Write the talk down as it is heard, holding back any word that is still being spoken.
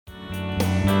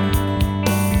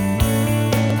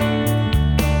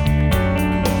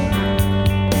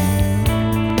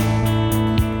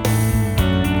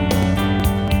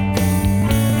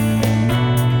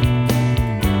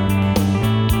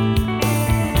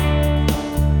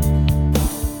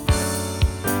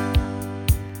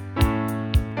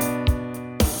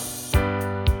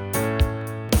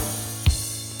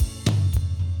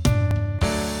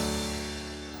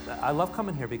love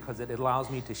coming here because it allows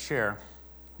me to share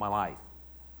my life.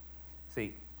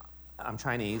 See, I'm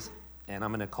Chinese, and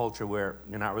I'm in a culture where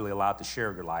you're not really allowed to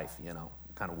share your life,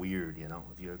 kind of weird,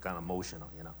 if you're kind of emotional,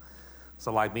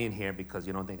 So I like being here because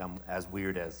you don't think I'm as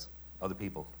weird as other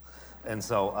people. And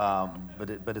so,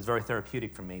 but it's very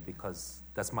therapeutic for me because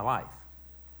that's my life.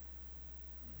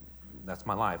 That's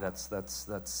my life.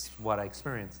 That's what I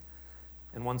experience.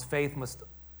 And one's faith must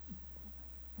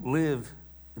live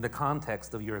in the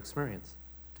context of your experience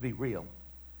to be real.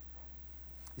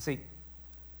 You see,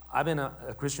 I've been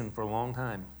a Christian for a long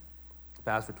time,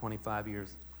 past for 25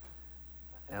 years.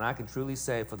 And I can truly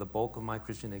say for the bulk of my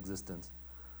Christian existence,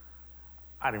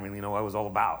 I didn't really know what it was all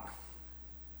about.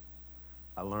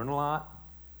 I learned a lot.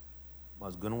 I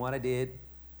was good at what I did.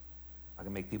 I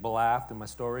can make people laugh through my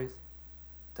stories,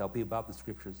 tell people about the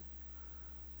scriptures.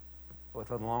 But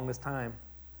for the longest time,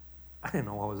 I didn't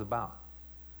know what it was about.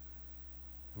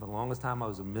 For the longest time, I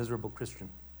was a miserable Christian.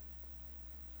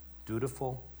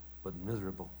 Dutiful, but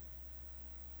miserable.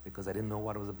 Because I didn't know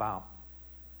what it was about.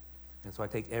 And so I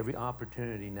take every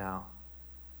opportunity now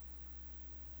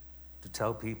to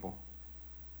tell people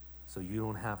so you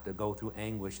don't have to go through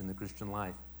anguish in the Christian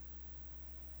life.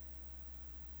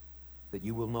 That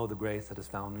you will know the grace that is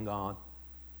found in God.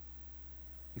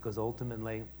 Because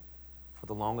ultimately, for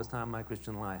the longest time in my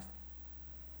Christian life,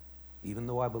 even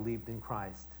though I believed in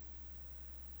Christ,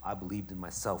 I believed in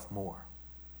myself more.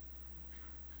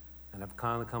 And I've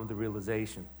kind of come to the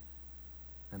realization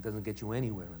that doesn't get you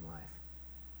anywhere in life.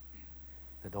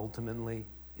 That ultimately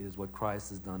it is what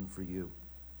Christ has done for you.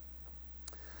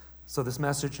 So this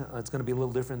message, it's going to be a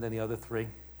little different than the other three.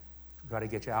 Got to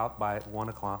get you out by 1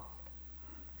 o'clock.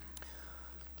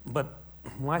 But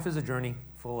life is a journey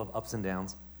full of ups and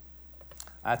downs.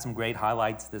 I had some great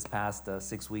highlights this past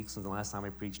 6 weeks since the last time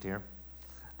I preached here.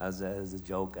 As a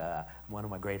joke, one of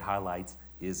my great highlights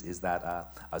is that I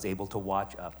was able to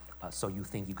watch So You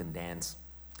Think You Can Dance.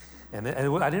 And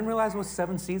I didn't realize it was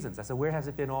 7 seasons. I said, where has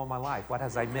it been all my life? What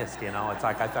has I missed? It's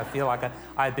like I feel like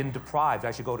I've been deprived. I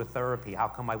should go to therapy. How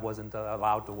come I wasn't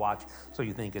allowed to watch So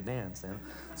You Think You Can Dance? And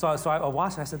so I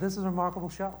watched it. I said, this is a remarkable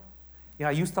show.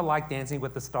 I used to like Dancing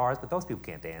with the Stars, but those people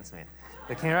can't dance, man.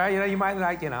 They can't. You might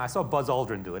like. I saw Buzz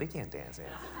Aldrin do it. He can't dance, man.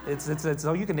 It's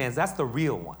So You Can Dance. That's the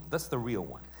real one. That's the real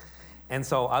one. And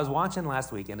so I was watching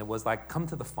last week, and it was like, come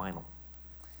to the final.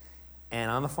 And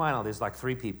on the final, there's like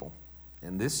 3 people.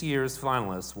 And this year's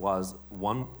finalist was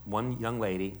one young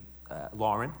lady,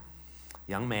 Lauren,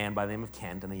 young man by the name of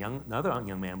Kent, and another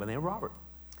young man by the name of Robert.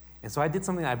 And so I did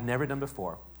something I've never done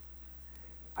before.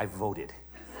 I voted.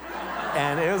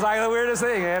 And it was like the weirdest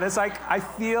thing. And it's like, I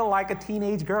feel like a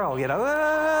teenage girl,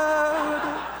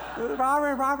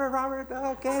 Robert,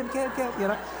 oh, Kent,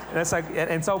 And it's like,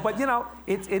 and so, but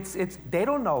it's they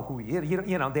don't know who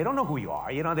they don't know who you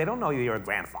are, they don't know you're a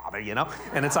grandfather,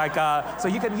 and it's like, so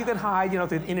you can hide,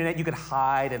 through the internet, you can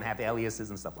hide and have aliases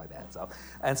and stuff like that. So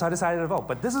I decided to vote.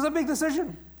 But this is a big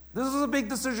decision.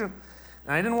 And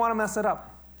I didn't want to mess it up.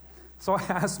 So I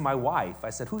asked my wife, I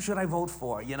said, who should I vote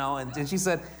for, and she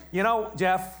said,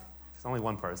 Jeff, there's only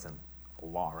one person,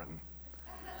 Lauren.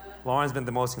 Lauren's been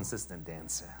the most consistent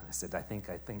dancer. I said, I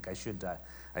think I should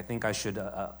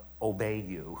obey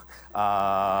you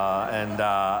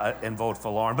and vote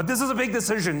for Lauren. But this is a big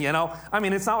decision, I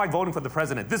mean, it's not like voting for the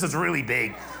president. This is really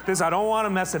big. I don't want to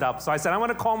mess it up. So I said, I'm going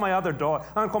to call my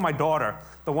daughter,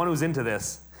 the one who's into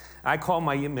this. I called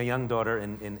my young daughter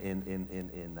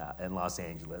in Los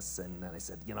Angeles, and I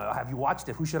said, have you watched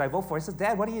it? Who should I vote for? I said,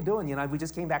 Dad, what are you doing? We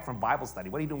just came back from Bible study.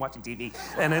 What are you doing watching TV?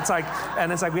 And it's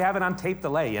like we have it on tape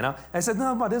delay. I said,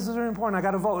 no, but this is very important. I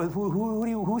got to vote.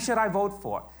 Who should I vote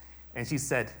for? And she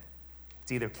said,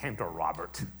 it's either Kent or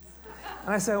Robert.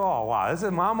 And I said, oh, wow,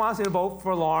 Mom wants me to vote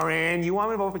for Lauren. You want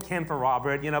me to vote for Ken for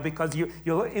Robert, because you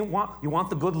want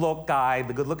the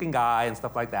good-looking guy and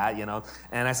stuff like that,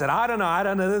 And I said, I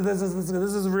don't know. This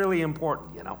is really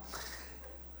important,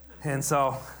 And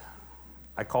so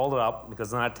I called her up because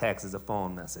it's not a text, it's a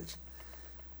phone message.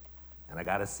 And I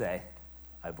got to say,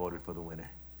 I voted for the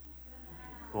winner.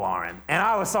 Lauren. And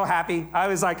I was so happy. I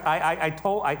was like, I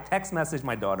text messaged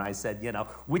my daughter. I said,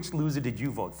 which loser did you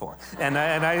vote for? And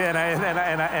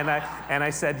I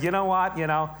said, you know what?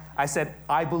 I said,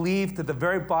 I believe to the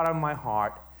very bottom of my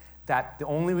heart that the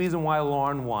only reason why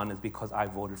Lauren won is because I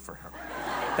voted for her.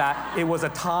 That it was a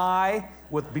tie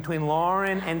between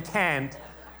Lauren and Kent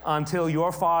until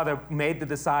your father made the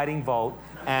deciding vote.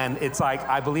 And it's like,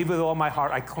 I believe with all my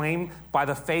heart. I claim by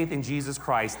the faith in Jesus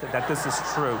Christ that this is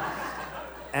true.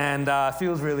 And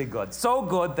feels really good. So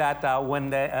good that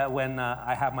when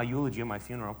I have my eulogy at my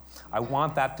funeral, I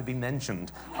want that to be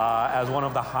mentioned as one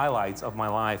of the highlights of my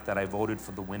life, that I voted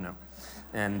for the winner.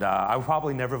 And I'll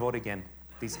probably never vote again.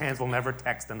 These hands will never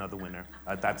text another winner.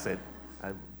 That's it.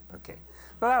 Okay.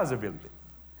 So that was a really good.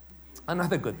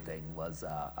 Another good thing was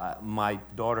my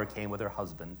daughter came with her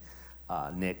husband,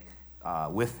 Nick,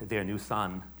 with their new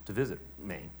son to visit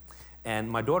me. And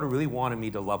my daughter really wanted me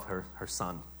to love her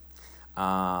son.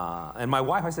 And my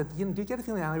wife, I said, do you get the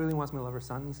feeling Allie really wants me to love her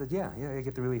son? And he said, yeah, I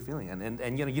get the really feeling.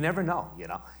 And you never know,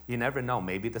 You never know.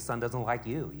 Maybe the son doesn't like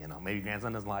you, Maybe your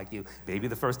grandson doesn't like you. Maybe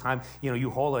the first time, you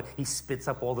hold it, he spits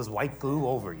up all this white goo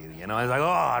over you, It's like, oh,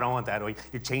 I don't want that. Or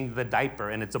you change the diaper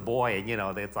and it's a boy and,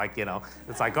 it's like,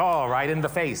 it's like, oh, right in the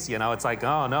face, It's like,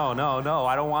 oh, no,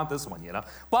 I don't want this one,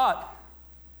 But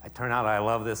I turned out I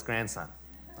love this grandson,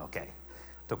 okay.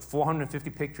 Took 450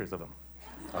 pictures of him,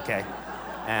 okay.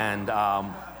 And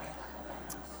I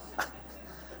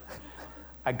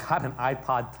got an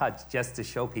iPod Touch just to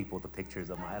show people the pictures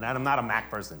of mine. And I'm not a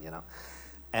Mac person,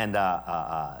 And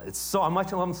it's so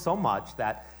much. I love him so much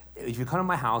that if you come to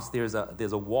my house, there's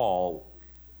a wall.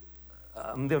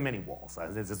 There are many walls.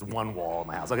 There's just one wall in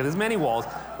my house. Okay, there's many walls,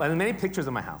 but there's many pictures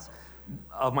of my house,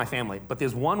 of my family. But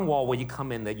there's one wall where you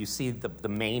come in that you see the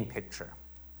main picture.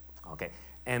 Okay.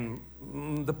 And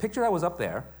the picture that was up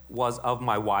there was of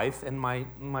my wife and my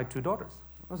two daughters.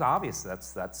 It was obvious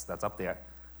that's up there.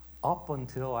 Up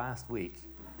until last week,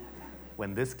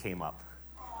 when this came up.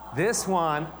 This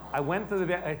one, I went to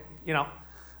the,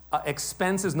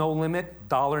 expense is no limit,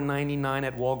 $1.99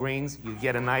 at Walgreens. You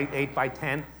get a nice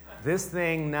 8x10. This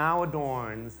thing now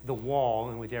adorns the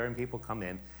wall in which Arab people come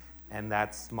in, and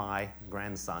that's my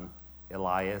grandson,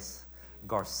 Elias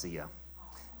Garcia.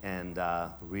 And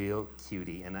real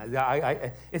cutie. And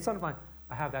I it's sort of like,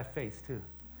 I have that face too.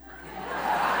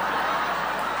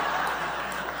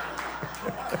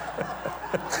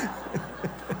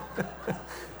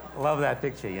 Love that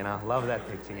picture, Love that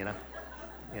picture,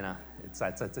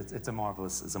 It's a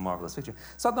marvelous picture.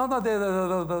 So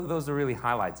those are really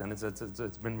highlights, and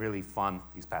it's been really fun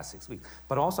these past 6 weeks.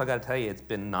 But also, I got to tell you, it's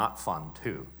been not fun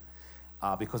too.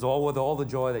 Because with all the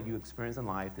joy that you experience in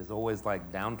life, there's always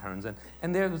like downturns,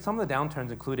 and there some of the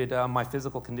downturns included my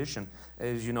physical condition.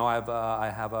 As you know, I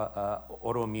have a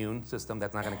autoimmune system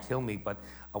that's not going to kill me, but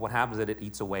what happens is that it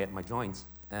eats away at my joints,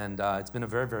 and it's been a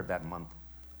very bad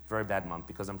month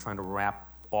because I'm trying to wrap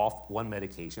off one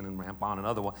medication and ramp on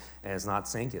another one, and it's not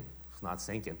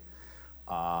sinking.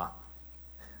 A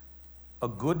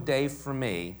good day for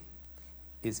me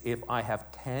is if I have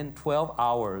 12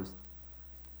 hours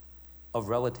of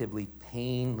relatively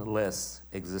painless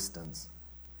existence.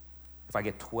 If I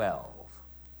get 12,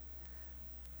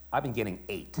 I've been getting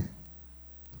 8,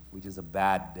 which is a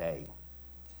bad day,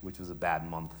 which was a bad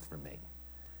month for me.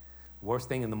 Worst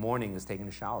thing in the morning is taking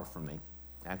a shower for me,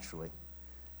 actually.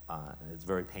 It's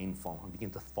very painful. I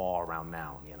begin to thaw around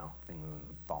now, things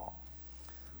thaw.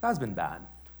 That's been bad.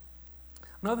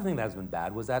 Another thing that's been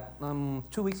bad was that 2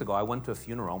 weeks ago I went to a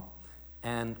funeral,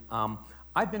 and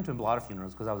I've been to a lot of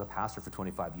funerals because I was a pastor for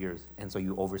 25 years, and so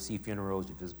you oversee funerals,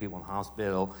 you visit people in the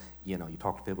hospital, you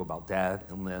talk to people about death,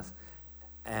 illness,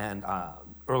 and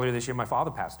earlier this year my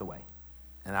father passed away,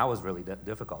 and that was really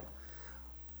difficult.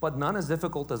 But none as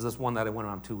difficult as this one that I went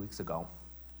on 2 weeks ago.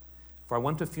 For I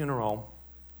went to a funeral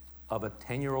of a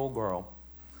 10-year-old girl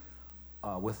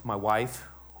with my wife,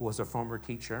 who was a former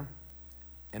teacher,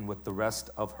 and with the rest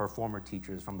of her former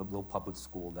teachers from the little public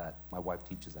school that my wife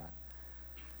teaches at.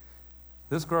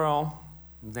 This girl,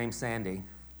 named Sandy,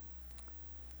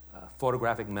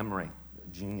 photographic memory,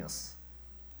 genius.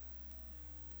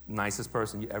 Nicest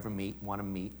person you ever want to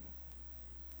meet.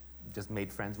 Just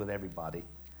made friends with everybody.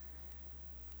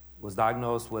 Was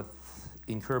diagnosed with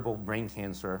incurable brain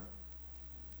cancer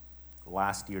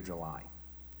last year, July.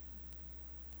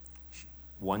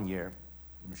 1 year,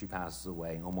 she passes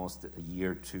away, almost a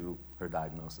year to her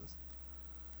diagnosis.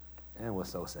 And it was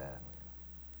so sad.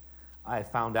 I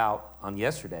found out on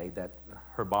yesterday that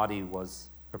her body was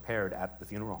prepared at the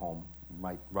funeral home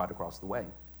right across the way.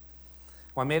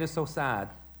 What made it so sad,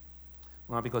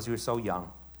 not because you were so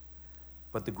young,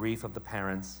 but the grief of the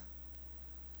parents,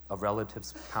 of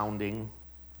relatives pounding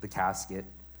the casket,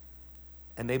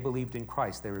 and they believed in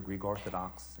Christ. They were Greek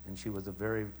Orthodox, and she was a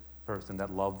very person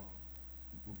that loved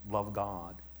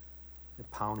God,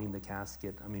 pounding the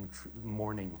casket. I mean,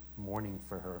 mourning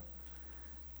for her.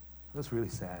 It was really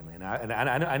sad, man.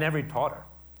 I never taught her.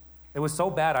 It was so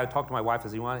bad, I talked to my wife. I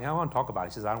said, I want to talk about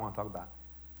it. She says, I don't want to talk about it.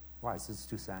 Why? This is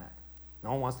too sad.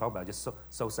 No one wants to talk about it. Just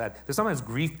so sad. Because sometimes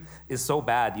grief is so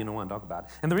bad, you don't want to talk about it.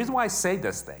 And the reason why I say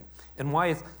this thing, and why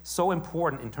it's so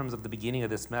important in terms of the beginning of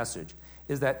this message,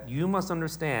 is that you must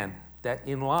understand that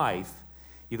in life,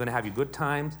 you're going to have your good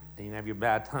times, and you're going to have your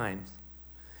bad times.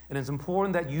 And it's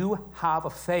important that you have a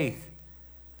faith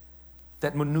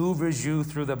that maneuvers you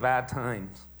through the bad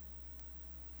times,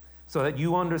 so that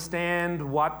you understand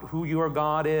who your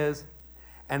God is,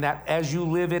 and that as you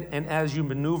live it and as you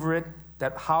maneuver it,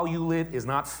 that how you live is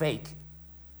not fake,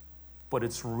 but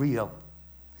it's real.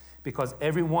 Because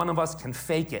every one of us can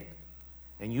fake it,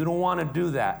 and you don't want to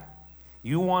do that.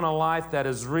 You want a life that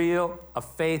is real, a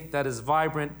faith that is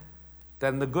vibrant,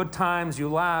 that in the good times you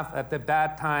laugh, at the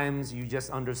bad times you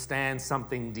just understand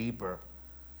something deeper,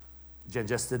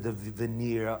 just the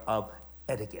veneer of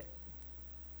etiquette.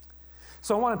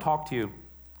 So I want to talk to you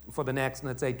for the next,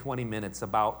 let's say, 20 minutes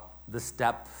about this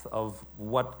depth of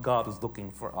what God is looking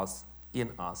for us,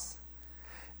 in us.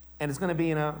 And it's going to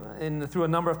be through a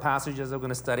number of passages we're going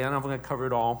to study. I don't know if we're going to cover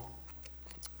it all,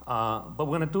 but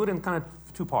we're going to do it in kind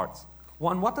of two parts.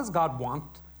 One, what does God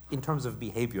want in terms of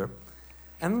behavior?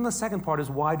 And then the second part is,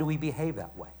 why do we behave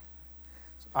that way?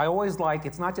 I always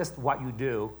it's not just what you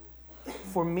do.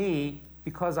 For me,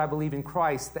 because I believe in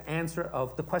Christ, the answer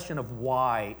of the question of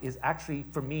why is actually,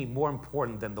 for me, more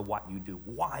important than the what you do,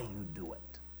 why you do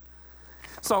it.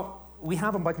 So we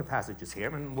have a bunch of passages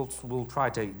here, and we'll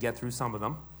try to get through some of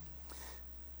them.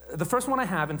 The first one I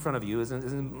have in front of you is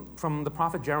from the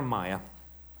prophet Jeremiah.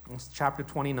 It's chapter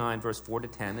 29, verse 4 to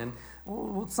 10.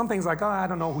 And some things like, I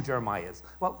don't know who Jeremiah is.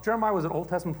 Well, Jeremiah was an Old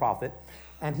Testament prophet,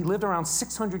 and he lived around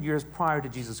 600 years prior to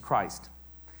Jesus Christ.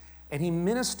 And he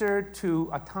ministered to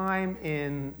a time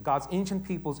in God's ancient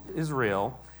people's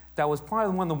Israel that was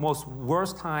probably one of the most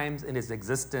worst times in its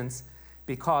existence,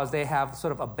 because they have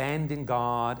sort of abandoned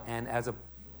God, and as a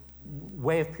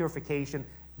way of purification,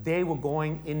 they were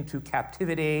going into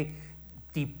captivity,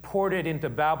 deported into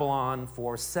Babylon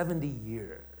for 70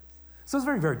 years. So it's a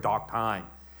very, very dark time.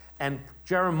 And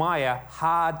Jeremiah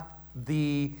had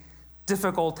the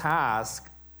difficult task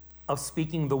of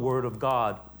speaking the word of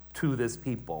God to this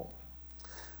people.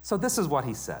 So this is what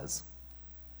he says.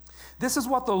 This is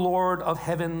what the Lord of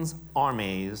heaven's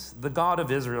armies, the God of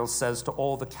Israel, says to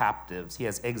all the captives he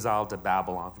has exiled to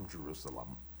Babylon from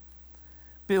Jerusalem.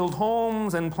 Build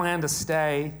homes and plan to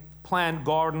stay, plant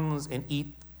gardens and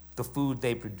eat the food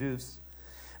they produce.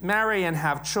 Marry and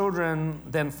have children,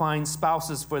 then find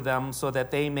spouses for them so that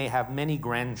they may have many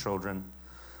grandchildren.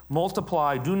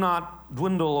 Multiply, do not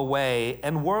dwindle away,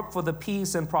 and work for the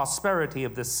peace and prosperity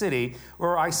of the city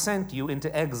where I sent you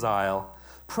into exile.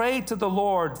 Pray to the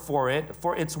Lord for it,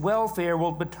 for its welfare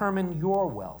will determine your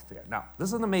welfare. Now, this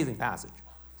is an amazing passage.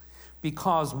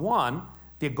 Because one,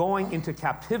 they're going into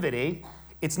captivity.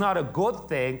 It's not a good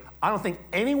thing. I don't think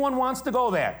anyone wants to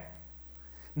go there.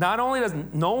 Not only does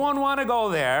no one want to go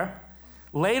there,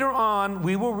 later on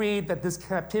we will read that this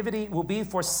captivity will be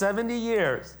for 70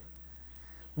 years,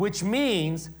 which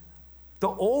means the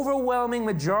overwhelming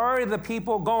majority of the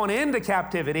people going into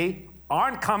captivity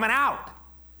aren't coming out.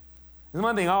 There's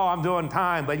one thing, I'm doing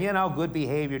time, but good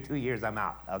behavior, 2 years, I'm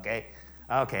out, okay?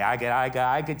 Okay,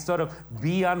 I could sort of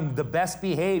be on the best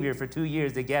behavior for 2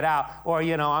 years to get out, or,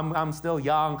 I'm still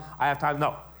young, I have time.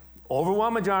 No,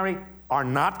 overwhelming majority are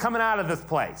not coming out of this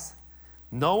place.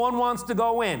 No one wants to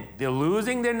go in. They're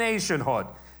losing their nationhood.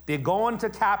 They're going to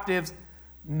captives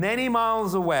many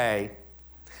miles away.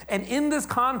 And in this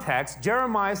context,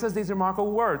 Jeremiah says these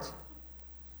remarkable words.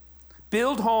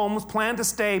 Build homes, plan to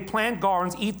stay, plant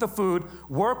gardens, eat the food,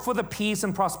 work for the peace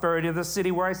and prosperity of the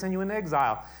city where I send you into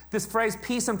exile. This phrase,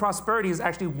 peace and prosperity, is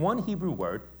actually one Hebrew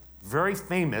word, very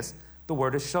famous. The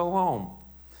word is shalom.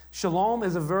 Shalom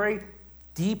is a very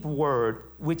deep word,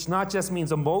 which not just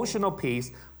means emotional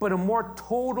peace, but a more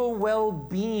total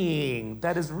well-being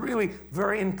that is really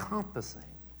very encompassing.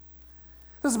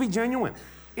 This will be genuine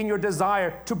in your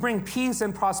desire to bring peace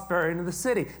and prosperity into the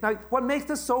city. Now, what makes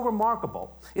this so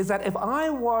remarkable is that if I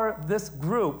were this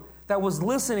group that was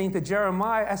listening to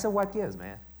Jeremiah, I said, what gives,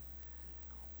 man?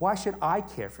 Why should I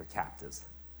care for captives?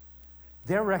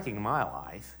 They're wrecking my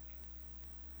life.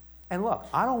 And look,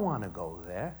 I don't want to go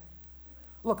there.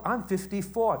 Look, I'm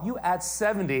 54. You add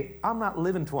 70, I'm not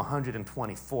living to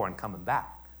 124 and coming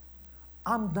back.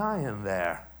 I'm dying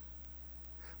there.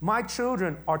 My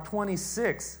children are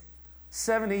 26,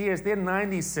 70 years, they're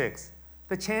 96.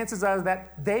 The chances are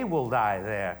that they will die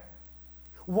there.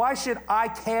 Why should I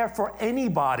care for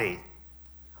anybody?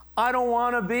 I don't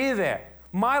want to be there.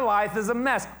 My life is a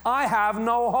mess. I have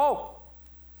no hope.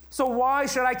 So why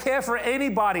should I care for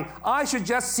anybody? I should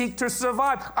just seek to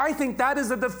survive. I think that is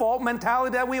the default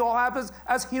mentality that we all have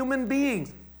as human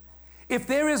beings. If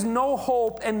there is no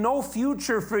hope and no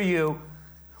future for you,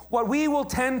 what we will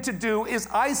tend to do is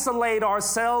isolate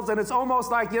ourselves, and it's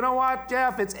almost like, you know what,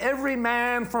 Jeff, it's every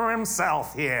man for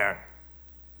himself here.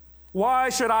 Why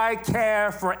should I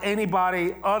care for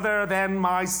anybody other than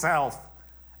myself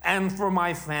and for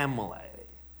my family?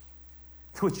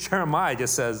 To which Jeremiah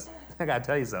just says, I got to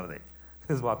tell you something.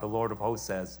 This is what the Lord of hosts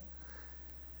says.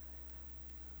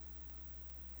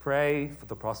 Pray for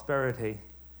the prosperity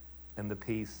and the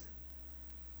peace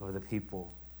of the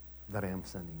people that I am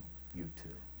sending you to.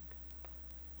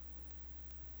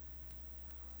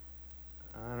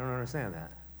 I don't understand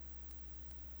that.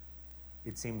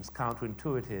 It seems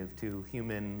counterintuitive to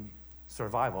human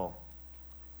survival.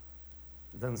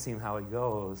 It doesn't seem how it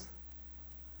goes.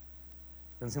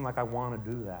 It doesn't seem like I want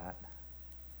to do that.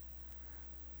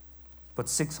 But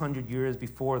 600 years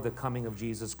before the coming of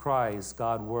Jesus Christ,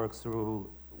 God works through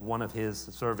one of his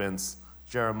servants,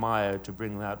 Jeremiah, to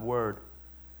bring that word.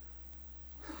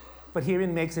 But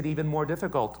herein makes it even more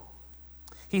difficult.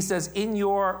 He says, in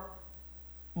your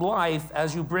life,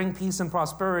 as you bring peace and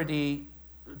prosperity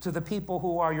to the people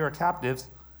who are your captives,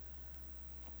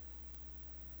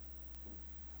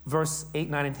 verse 8,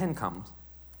 9, and 10 comes.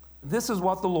 This is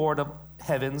what the Lord of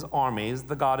heaven's armies,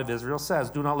 the God of Israel, says.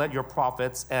 Do not let your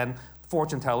prophets and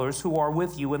fortune tellers who are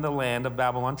with you in the land of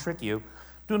Babylon trick you.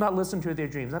 Do not listen to their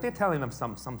dreams. Now they're telling them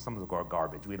some of the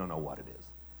garbage. We don't know what it is.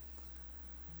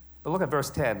 But look at verse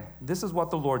 10. This is what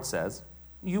the Lord says.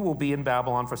 You will be in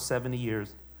Babylon for 70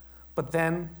 years. But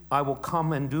then I will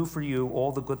come and do for you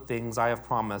all the good things I have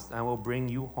promised, and I will bring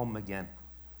you home again.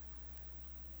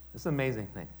 It's an amazing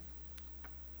thing.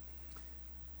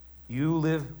 You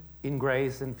live in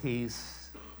grace and peace,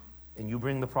 and you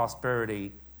bring the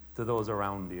prosperity to those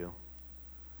around you.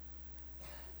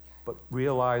 But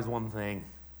realize one thing.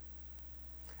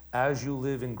 As you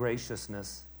live in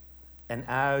graciousness, and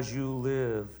as you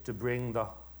live to bring the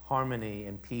harmony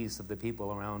and peace of the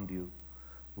people around you,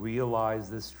 realize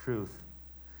this truth,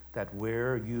 that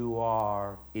where you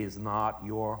are is not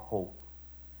your hope.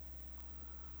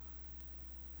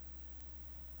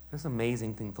 It's an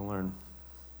amazing thing to learn.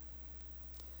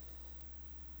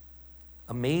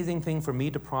 Amazing thing for me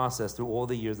to process through all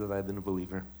the years that I've been a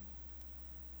believer.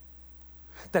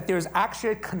 That there's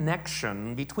actually a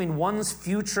connection between one's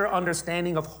future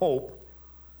understanding of hope,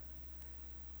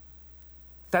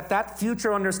 that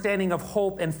future understanding of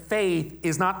hope and faith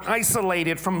is not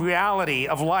isolated from reality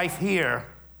of life here.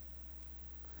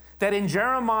 That in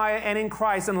Jeremiah and in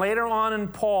Christ, and later on in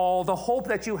Paul, the hope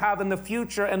that you have in the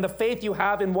future and the faith you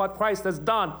have in what Christ has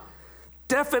done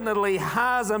definitely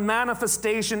has a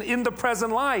manifestation in the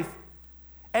present life.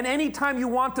 And anytime you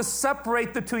want to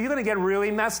separate the two, you're going to get really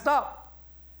messed up.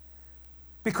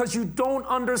 Because you don't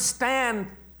understand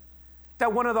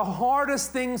that one of the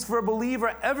hardest things for a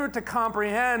believer ever to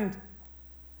comprehend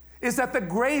is that the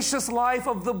gracious life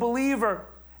of the believer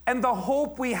and the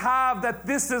hope we have that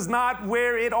this is not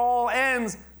where it all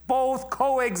ends, both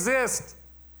coexist.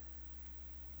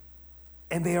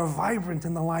 And they are vibrant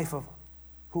in the life of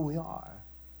who we are.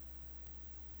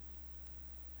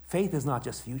 Faith is not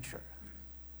just future.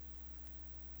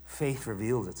 Faith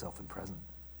reveals itself in present.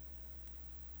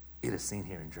 It is seen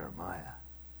here in Jeremiah,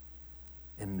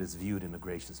 and it is viewed in a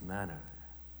gracious manner.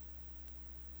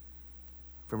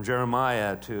 From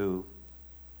Jeremiah to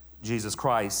Jesus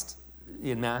Christ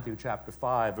in Matthew chapter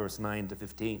 5, verse 9 to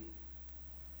 15.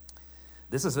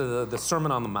 This is the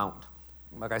Sermon on the Mount.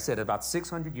 Like I said, about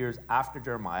 600 years after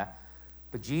Jeremiah,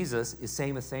 but Jesus is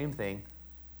saying the same thing,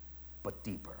 but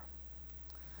deeper.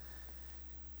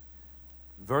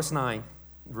 Verse 9,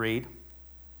 read,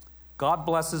 God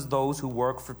blesses those who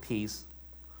work for peace,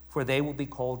 for they will be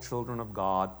called children of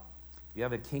God. If you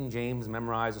have a King James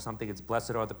memorized or something, it's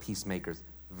blessed are the peacemakers.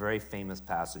 Very famous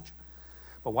passage.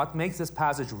 But what makes this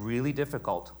passage really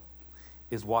difficult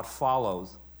is what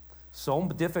follows. So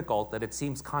difficult that it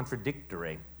seems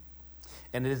contradictory.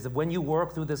 And it is when you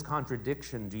work through this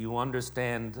contradiction, do you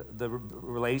understand the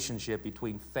relationship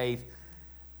between faith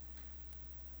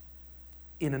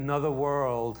in another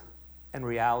world and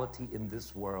reality in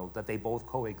this world, that they both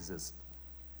coexist.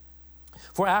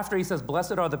 For after he says,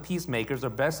 blessed are the peacemakers, or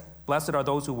blessed are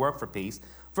those who work for peace,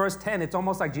 verse 10, it's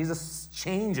almost like Jesus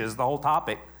changes the whole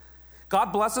topic.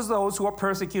 God blesses those who are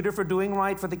persecuted for doing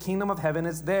right, for the kingdom of heaven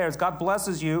is theirs. God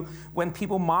blesses you when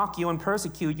people mock you and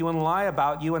persecute you and lie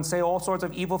about you and say all sorts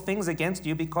of evil things against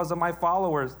you because of my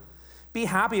followers. Be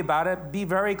happy about it. Be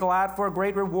very glad, for a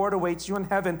great reward awaits you in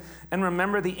heaven. And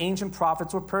remember, the ancient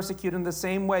prophets were persecuted in the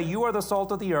same way. You are the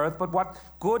salt of the earth, but what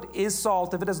good is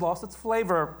salt if it has lost its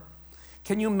flavor?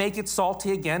 Can you make it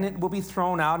salty again? It will be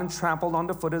thrown out and trampled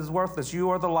underfoot. It is worthless. You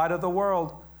are the light of the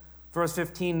world. Verse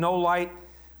 15, no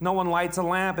one lights a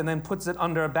lamp and then puts it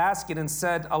under a basket.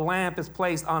 Instead, a lamp is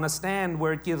placed on a stand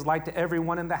where it gives light to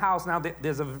everyone in the house. Now,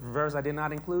 there's a verse I did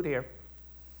not include here.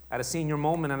 I had a senior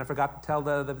moment, and I forgot to tell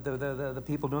the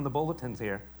people doing the bulletins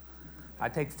here. I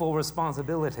take full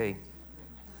responsibility.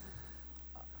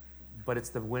 but it's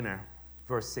the winner.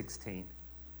 Verse 16.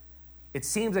 It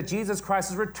seems that Jesus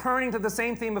Christ is returning to the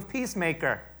same theme of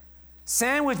peacemaker.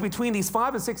 Sandwiched between these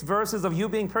 5 and 6 verses of you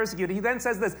being persecuted, he then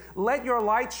says this, let your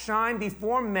light shine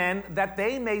before men that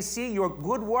they may see your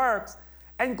good works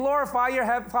and glorify your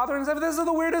Father in heaven. This is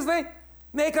the weirdest thing.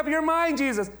 Make up your mind,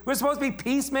 Jesus. We're supposed to be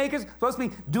peacemakers, supposed to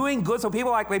be doing good, so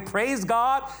people they praise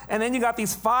God, and then you got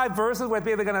these 5 verses where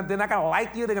they're not going to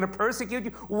like you, they're going to persecute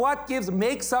you. What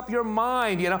makes up your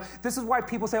mind, This is why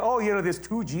people say, there's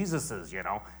 2 Jesuses,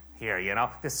 here,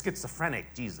 this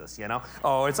schizophrenic Jesus,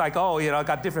 Oh, it's like,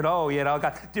 got different,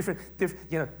 got different,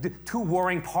 2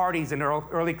 warring parties in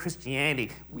early Christianity,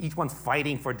 each one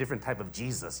fighting for a different type of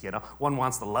Jesus, One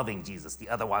wants the loving Jesus, the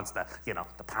other wants the,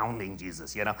 the pounding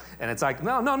Jesus, And it's like,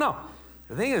 no.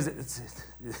 The thing is,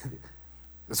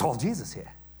 it's all Jesus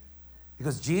here.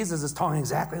 Because Jesus is talking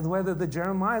exactly the way that the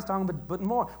Jeremiah is talking, but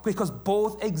more, because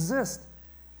both exist.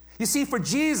 You see, for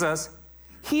Jesus,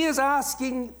 he is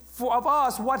asking of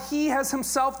us what he has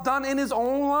himself done in his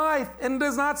own life. And it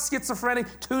is not schizophrenic,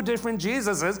 2 different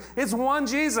Jesuses. It's one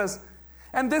Jesus.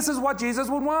 And this is what Jesus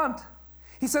would want.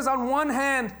 He says, on one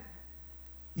hand,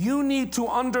 you need to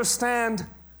understand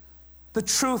the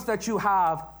truth that you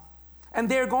have. And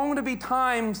there are going to be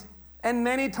times, and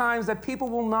many times, that people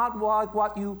will not like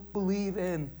what you believe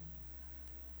in.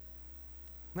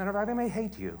 Matter of fact, they may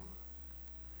hate you.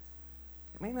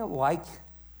 They may not like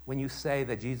when you say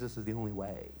that Jesus is the only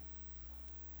way.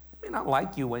 They may not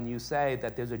like you when you say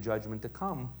that there's a judgment to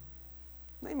come.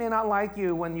 They may not like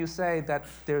you when you say that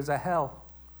there's a hell.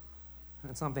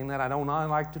 It's something that I don't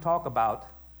like to talk about,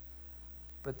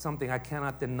 but something I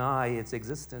cannot deny its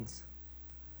existence.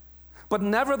 But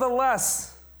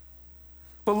nevertheless,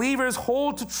 believers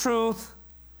hold to truth,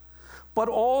 but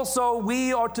also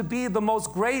we are to be the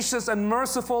most gracious and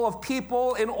merciful of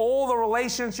people in all the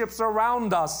relationships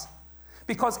around us.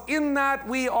 Because in that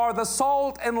we are the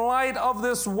salt and light of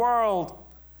this world.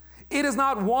 It is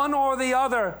not one or the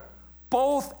other.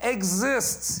 Both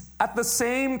exists at the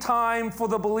same time for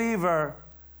the believer.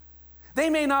 They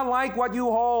may not like what you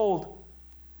hold,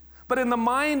 but in the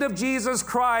mind of Jesus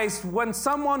Christ, when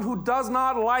someone who does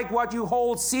not like what you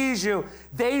hold sees you,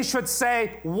 they should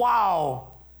say,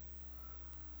 wow.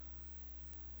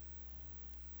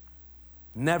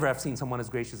 Never have seen someone as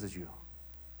gracious as you.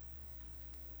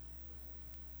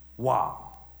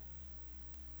 Wow.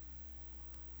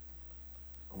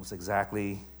 Almost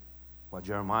exactly what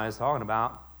Jeremiah is talking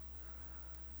about.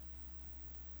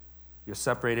 You're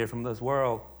separated from this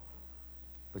world,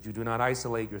 but you do not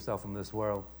isolate yourself from this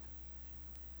world.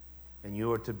 And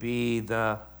you are to be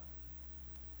the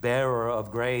bearer of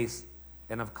grace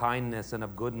and of kindness and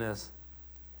of goodness,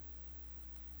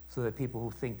 so that people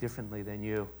who think differently than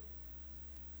you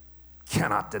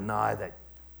cannot deny that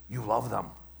you love them.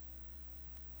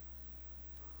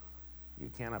 You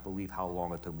cannot believe how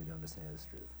long it took me to understand this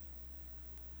truth.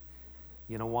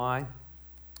 You know why?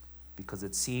 Because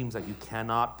it seems that you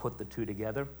cannot put the 2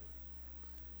 together.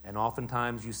 And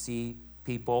oftentimes you see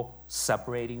people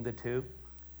separating the 2.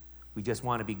 We just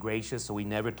want to be gracious, so we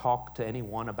never talk to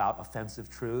anyone about offensive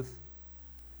truth.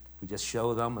 We just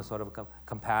show them a sort of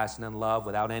compassion and love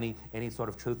without any sort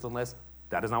of truthfulness.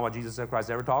 That is not what Jesus Christ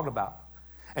ever talked about.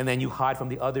 And then you hide from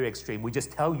the other extreme. We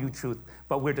just tell you truth,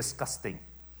 but we're disgusting.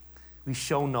 We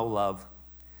show no love.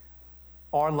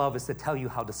 Our love is to tell you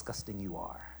how disgusting you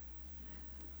are.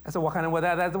 And so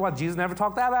that's what Jesus never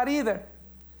talked about either.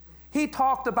 He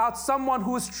talked about someone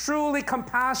who is truly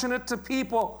compassionate to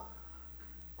people,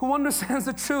 who understands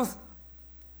the truth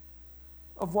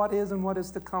of what is and what is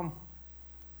to come.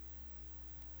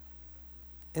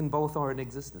 And both are in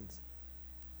existence.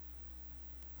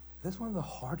 This is one of the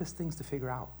hardest things to figure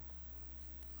out,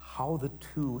 how the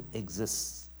 2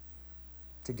 exist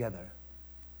together.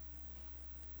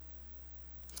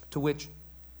 To which,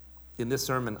 in this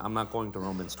sermon, I'm not going to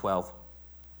Romans 12.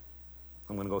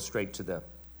 I'm going to go straight to the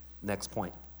next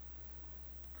point.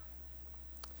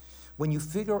 When you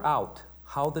figure out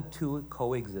how the 2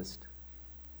 coexist,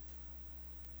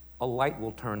 a light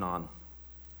will turn on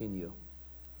in you.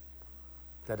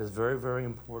 That is very, very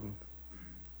important.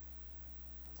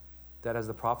 That as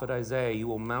the prophet Isaiah, you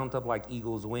will mount up like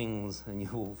eagle's wings, and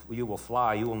you will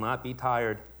fly. You will not be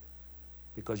tired,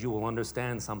 because you will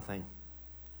understand something.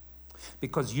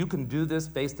 Because you can do this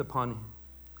based upon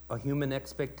a human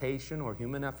expectation or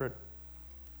human effort.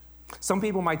 Some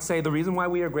people might say the reason why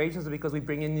we are gracious is because we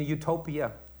bring in the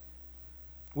utopia.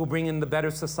 We'll bring in the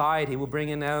better society. We'll bring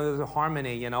in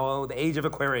harmony, the age of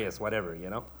Aquarius, whatever,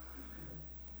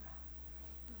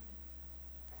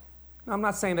 I'm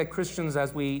not saying that Christians,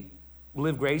 as we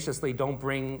live graciously, don't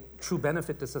bring true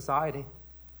benefit to society.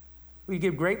 We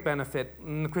give great benefit.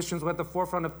 And the Christians were at the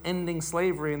forefront of ending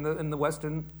slavery in the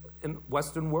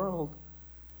Western world.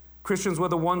 Christians were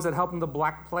the ones that helped in the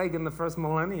Black Plague in the first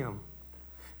millennium.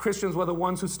 Christians were the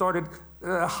ones who started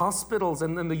hospitals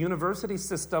and the university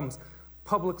systems,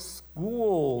 public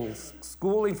schools,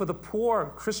 schooling for the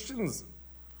poor, Christians.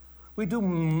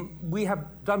 We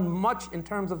have done much in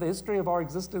terms of the history of our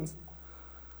existence.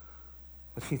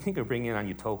 But if you think of bringing on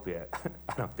utopia,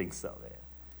 I don't think so, man.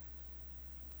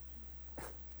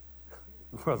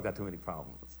 The world's got too many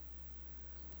problems.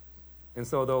 And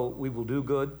so though we will do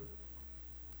good,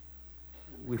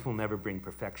 we will never bring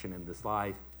perfection in this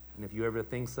life. And if you ever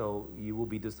think so, you will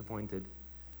be disappointed,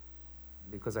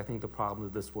 because I think the problems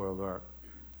of this world are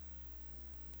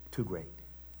too great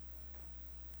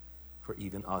for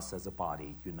even us as a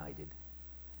body united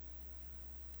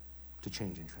to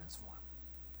change and transform.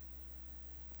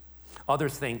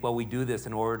 Others think, well, we do this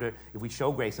in order to, if we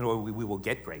show grace, in order we will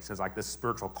get grace. It's like this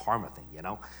spiritual karma thing, you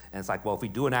know? And it's like, well, if we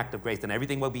do an act of grace, then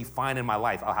everything will be fine in my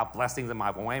life. I'll have blessings in my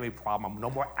life. I won't have any problem. No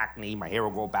more acne. My hair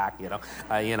will grow back,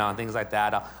 and things like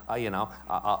that.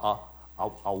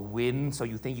 I'll win, so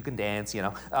you think you can dance,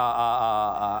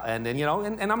 and then,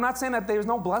 and I'm not saying that there's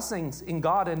no blessings in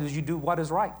God and as you do what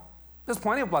is right. There's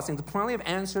plenty of blessings, plenty of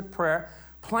answered prayer,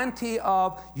 plenty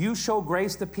of you show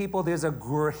grace to people. There's a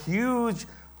huge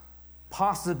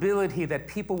possibility that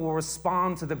people will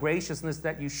respond to the graciousness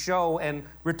that you show and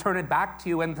return it back to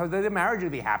you, and their marriage will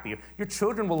be happier. Your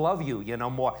children will love you,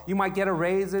 more. You might get a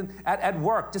raise at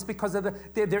work just because of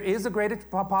there is a greater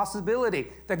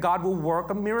possibility that God will work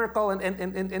a miracle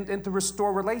and to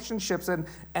restore relationships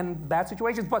and bad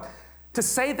situations. But to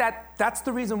say that that's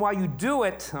the reason why you do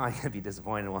it, I'm going to be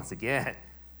disappointed once again,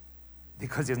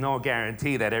 because there's no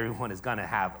guarantee that everyone is going to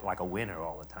have like a winner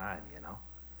all the time,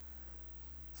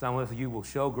 Some of you will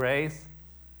show grace,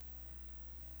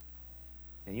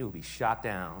 and you will be shot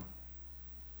down.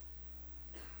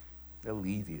 They'll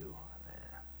leave you,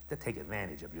 man. They'll take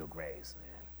advantage of your grace,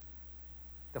 man.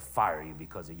 They'll fire you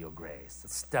because of your grace. They'll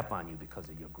step on you because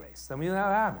of your grace. Some of you, that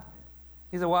happened.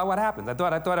 He said, well, what happens? I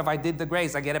thought if I did the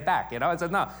grace, I get it back. I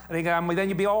said, no. I think then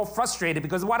you'd be all frustrated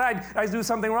because I do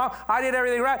something wrong. I did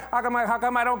everything right. How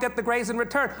come I don't get the grace in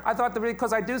return? I thought that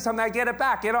because I do something, I get it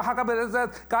back. How come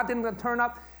God didn't turn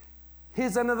up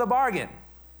his end of the bargain?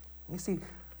 You see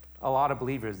a lot of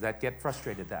believers that get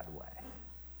frustrated that way.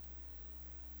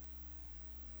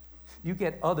 You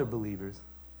get other believers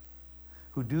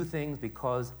who do things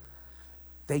because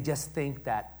they just think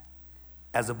that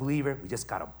as a believer, we just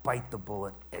got to bite the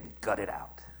bullet and gut it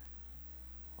out.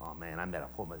 Oh man,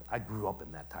 I grew up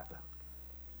in that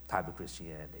type of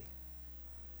Christianity.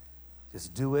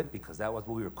 Just do it because that was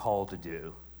what we were called to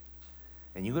do.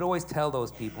 And you could always tell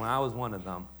those people, and I was one of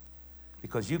them,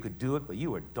 because you could do it, but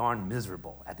you were darn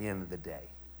miserable at the end of the day.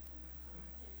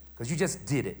 Because you just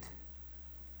did it,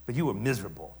 but you were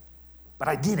miserable. But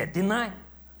I did it, didn't I?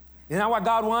 You know what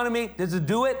God wanted me to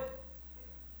do it?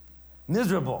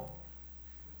 Miserable.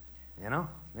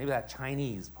 Maybe that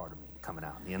Chinese part of me coming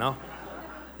out,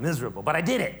 Miserable, but I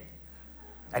did it.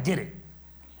 I did it.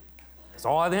 That's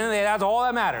all, at the end of the day, that's all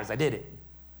that matters. I did it.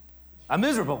 I'm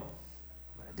miserable,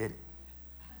 but I did it.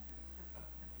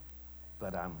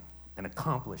 But I'm an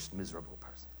accomplished, miserable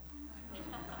person.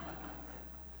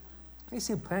 You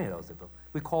see plenty of those people.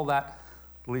 We call that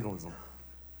legalism,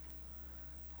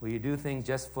 where you do things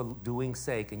just for doing's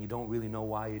sake and you don't really know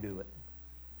why you do it.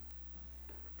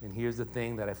 And here's the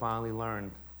thing that I finally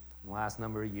learned in the last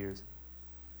number of years,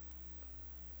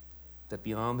 that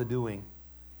beyond the doing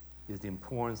is the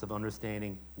importance of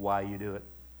understanding why you do it.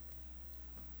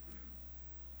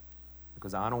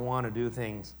 Because I don't want to do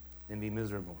things and be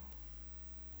miserable.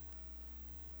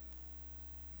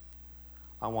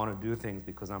 I want to do things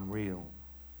because I'm real.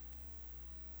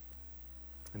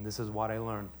 And this is what I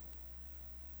learned.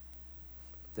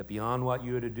 That beyond what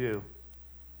you are to do,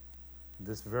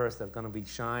 this verse that's going to be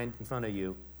shined in front of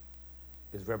you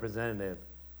is representative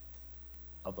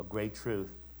of a great truth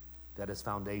that is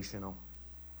foundational,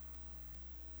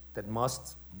 that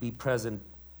must be present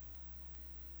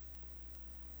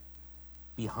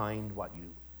behind what you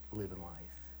live in life.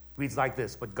 It reads like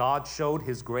this: but God showed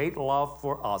his great love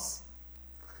for us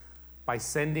by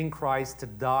sending Christ to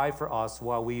die for us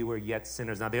while we were yet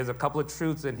sinners. Now, there's a couple of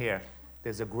truths in here.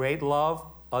 There's a great love.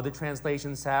 Other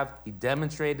translations have, he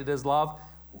demonstrated his love.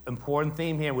 Important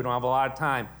theme here, we don't have a lot of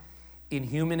time. In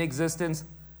human existence,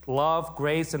 love,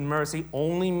 grace, and mercy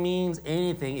only means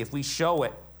anything if we show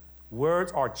it.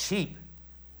 Words are cheap.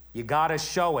 You got to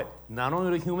show it. Not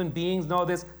only do human beings know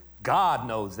this, God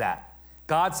knows that.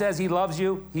 God says he loves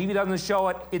you. If he doesn't show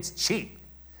it, it's cheap.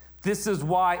 This is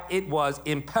why it was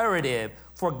imperative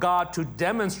for God to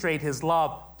demonstrate his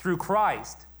love through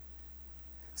Christ,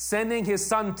 sending his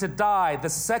son to die. The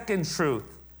second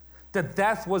truth, that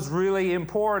death was really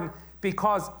important,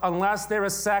 because unless there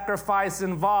is sacrifice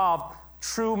involved,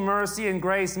 true mercy and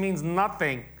grace means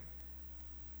nothing.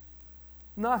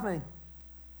 Nothing.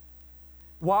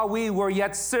 While we were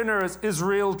yet sinners is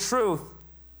real truth.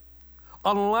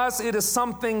 Unless it is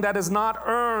something that is not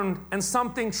earned and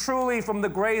something truly from the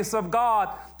grace of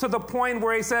God, to the point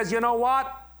where he says, you know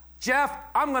what, Jeff,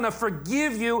 I'm going to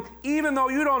forgive you even though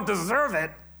you don't deserve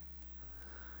it.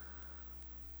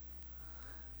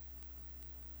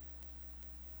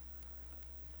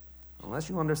 Unless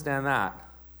you understand that,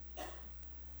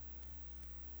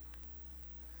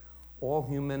 all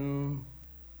human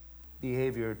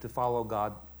behavior to follow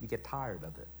God, you get tired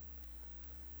of it.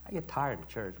 I get tired of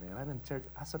church, man. I've been in church,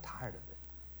 I'm so tired of it.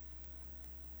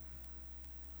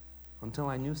 Until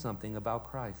I knew something about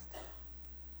Christ.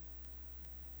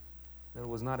 That it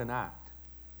was not an act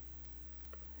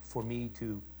for me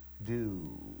to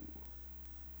do,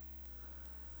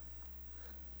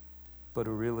 but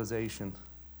a realization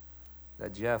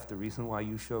that, Jeff, the reason why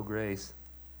you show grace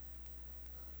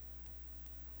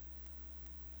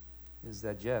is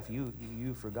that, Jeff, you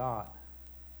forgot.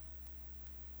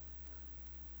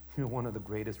 You're one of the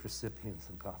greatest recipients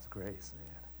of God's grace,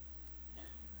 man.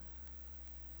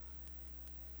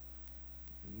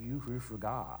 You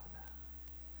forgot.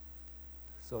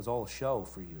 So it's all a show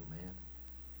for you, man.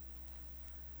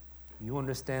 You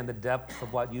understand the depth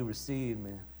of what you received,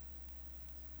 man,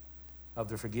 of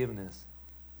the forgiveness.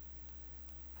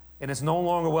 And it's no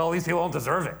longer, well, these people don't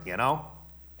deserve it, you know?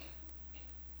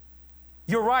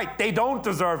 You're right, they don't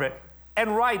deserve it.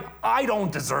 And right, I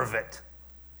don't deserve it.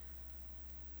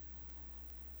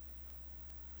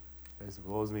 It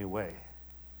blows me away.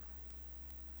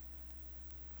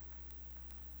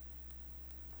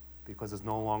 Because it's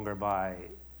no longer by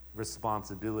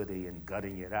responsibility and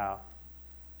gutting it out.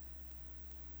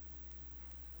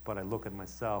 But I look at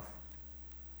myself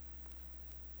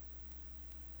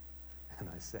and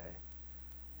I say,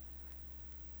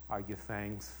 I give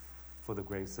thanks for the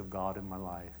grace of God in my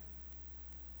life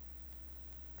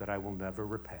that I will never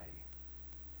repay.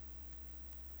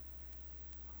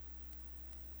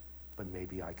 But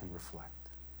maybe I can reflect.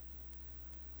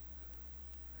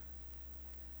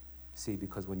 See,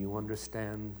 because when you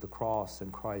understand the cross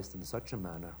and Christ in such a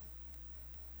manner,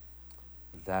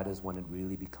 that is when it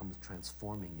really becomes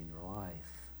transforming in your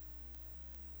life.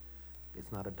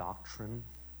 It's not a doctrine.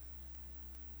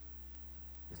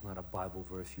 It's not a Bible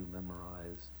verse you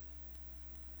memorized.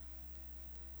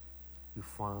 You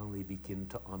finally begin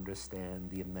to understand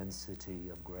the immensity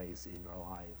of grace in your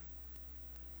life.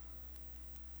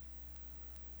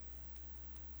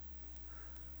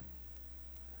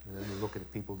 And then you look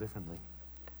at people differently.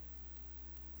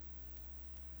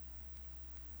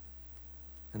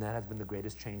 And that has been the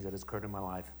greatest change that has occurred in my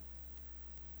life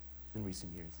in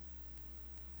recent years.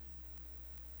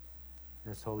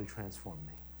 And it's totally transformed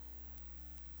me.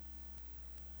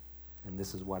 And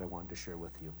this is what I wanted to share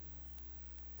with you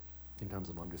in terms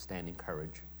of understanding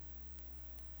courage.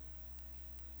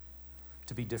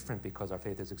 To be different because our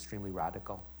faith is extremely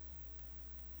radical,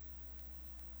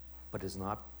 but is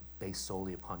not based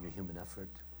solely upon your human effort.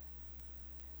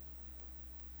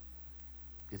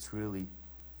 It's really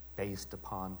based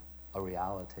upon a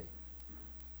reality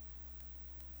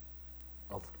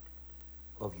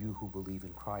of you who believe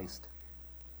in Christ.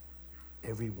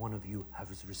 Every one of you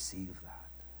has received that.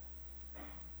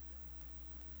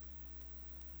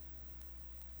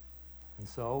 And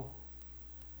so,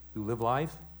 you live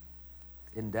life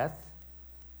in death,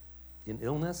 in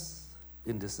illness,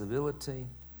 in disability,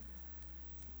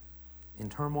 in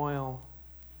turmoil,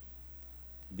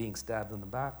 being stabbed in the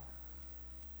back.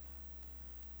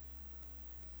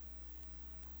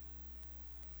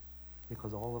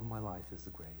 Because all of my life is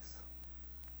the grace.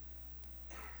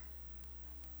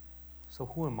 So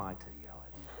who am I to yell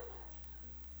at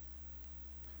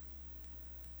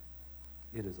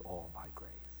you? It is all by grace.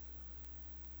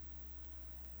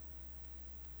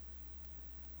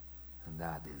 And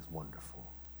that is wonderful.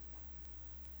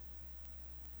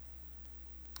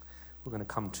 We're going to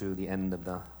come to the end of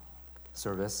the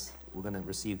service. We're going to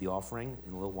receive the offering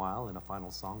in a little while in a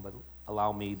final song, but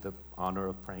allow me the honor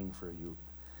of praying for you,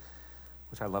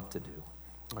 which I love to do.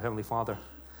 Our Heavenly Father,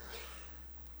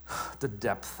 the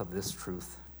depth of this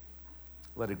truth,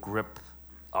 let it grip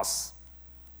us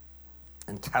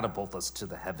and catapult us to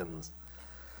the heavens,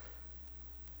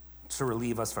 to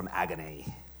relieve us from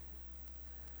agony,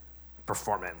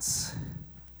 performance,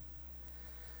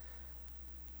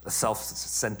 the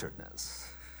self-centeredness,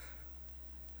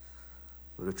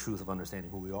 for the truth of understanding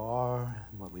who we are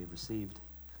and what we have received.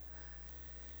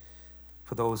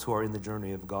 For those who are in the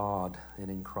journey of God and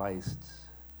in Christ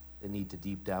and need to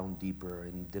deep down deeper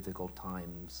in difficult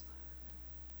times,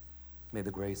 may the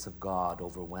grace of God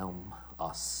overwhelm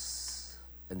us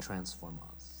and transform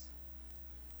us.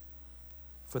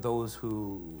 For those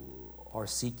who are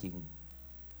seeking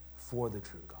for the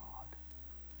true God,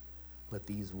 let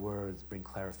these words bring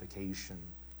clarification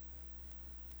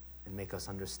and make us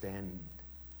understand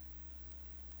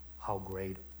how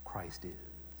great Christ is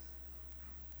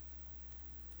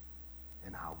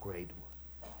and how great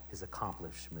his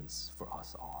accomplishments for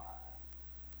us are.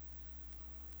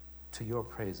 To your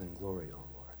praise and glory, O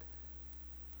Lord.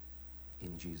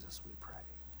 In Jesus we pray.